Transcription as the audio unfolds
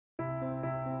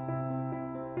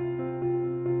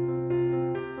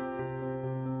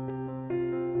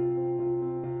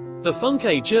The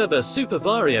Funke Gerber Super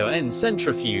Vario N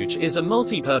centrifuge is a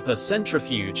multi-purpose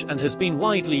centrifuge and has been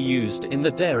widely used in the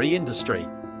dairy industry.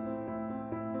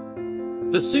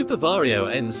 The Super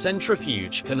Vario N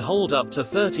centrifuge can hold up to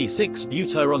 36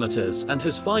 butyrometers and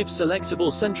has 5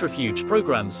 selectable centrifuge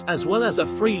programs as well as a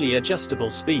freely adjustable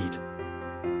speed.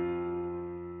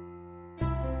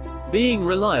 Being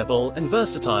reliable and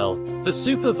versatile, the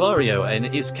Super Vario N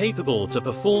is capable to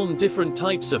perform different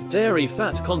types of dairy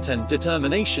fat content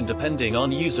determination depending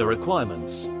on user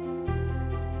requirements.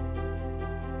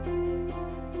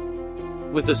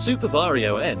 With the Super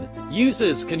Vario N,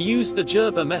 users can use the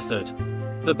Gerber method,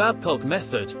 the Babcock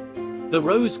method, the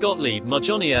Rose-Gottlieb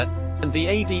Marjonia, and the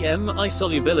ADM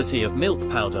isolubility of milk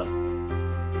powder.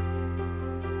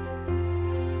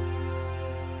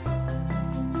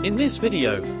 In this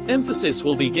video, emphasis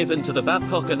will be given to the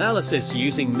Babcock analysis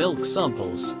using milk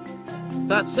samples.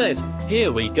 That said,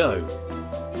 here we go.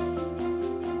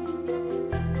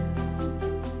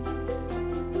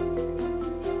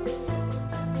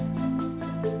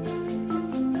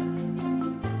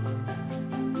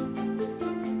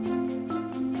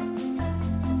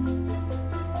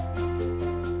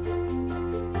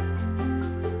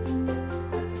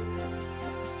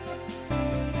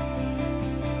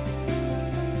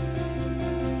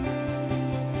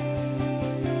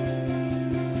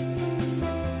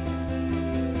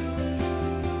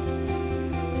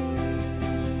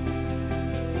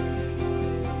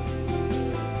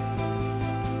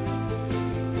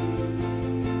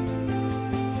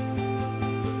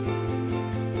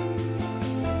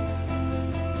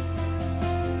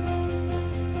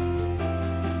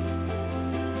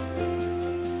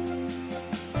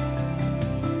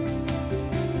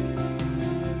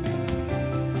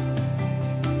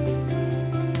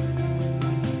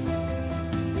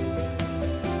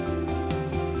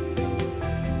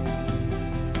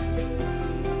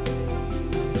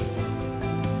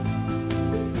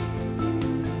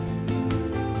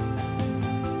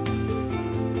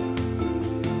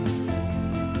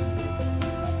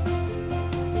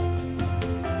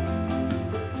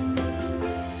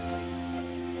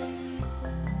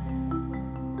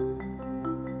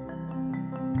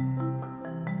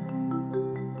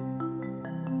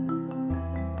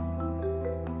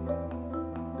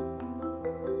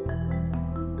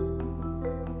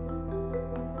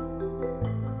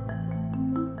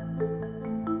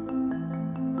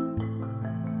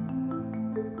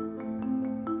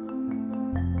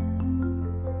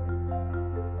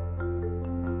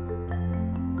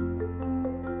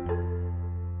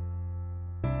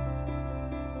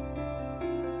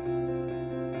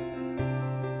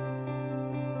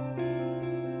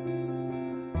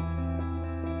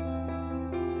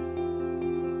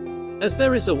 As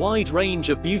there is a wide range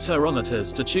of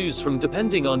butyrometers to choose from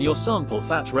depending on your sample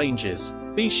fat ranges,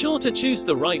 be sure to choose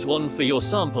the right one for your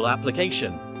sample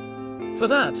application. For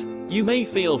that, you may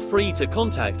feel free to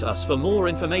contact us for more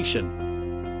information.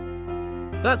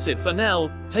 That's it for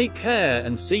now, take care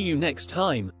and see you next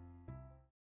time.